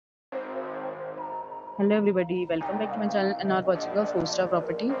Hello everybody, welcome back to my channel and are watching a 4-star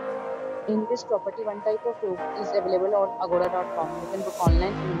property. In this property, one type of room is available on agoda.com. You can book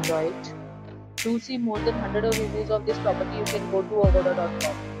online and enjoy it. To see more than 100 of reviews of this property, you can go to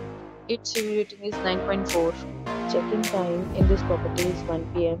agoda.com. Its review rating is 9.4. Check-in time in this property is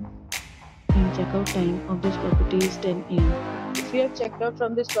 1 p.m. and check-out time of this property is 10 a.m. If you have checked out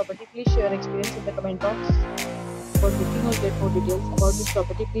from this property, please share your experience in the comment box. For booking or get more details about this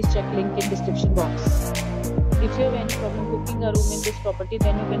property, please check link in description box. If you have any problem booking a room in this property,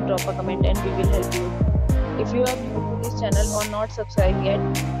 then you can drop a comment and we will help you. If you are new to this channel or not subscribed yet,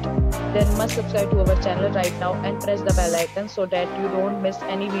 then must subscribe to our channel right now and press the bell icon so that you don't miss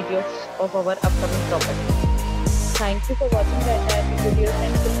any videos of our upcoming property. Thank you for watching the entire video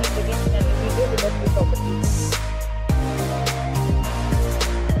and we'll meet again in a new video with a new property.